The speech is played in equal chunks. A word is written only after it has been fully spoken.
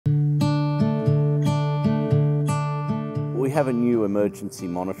We have a new emergency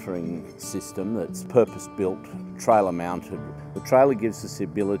monitoring system that's purpose-built, trailer-mounted. The trailer gives us the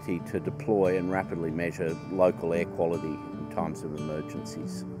ability to deploy and rapidly measure local air quality in times of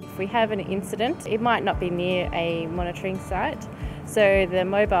emergencies. If we have an incident, it might not be near a monitoring site, so the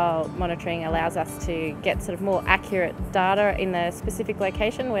mobile monitoring allows us to get sort of more accurate data in a specific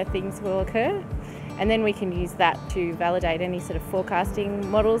location where things will occur. And then we can use that to validate any sort of forecasting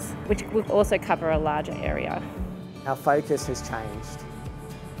models, which will also cover a larger area. Our focus has changed.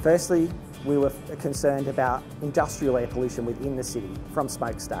 Firstly, we were concerned about industrial air pollution within the city from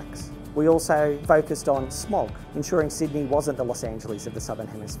smokestacks. We also focused on smog, ensuring Sydney wasn't the Los Angeles of the Southern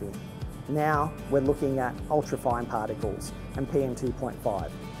Hemisphere. Now we're looking at ultrafine particles and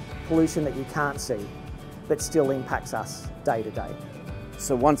PM2.5, pollution that you can't see but still impacts us day to day.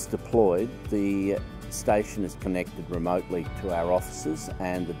 So once deployed, the station is connected remotely to our offices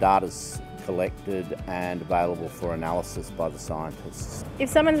and the data's collected and available for analysis by the scientists. If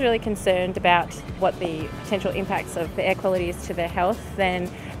someone's really concerned about what the potential impacts of the air quality is to their health,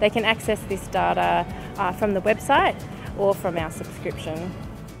 then they can access this data from the website or from our subscription.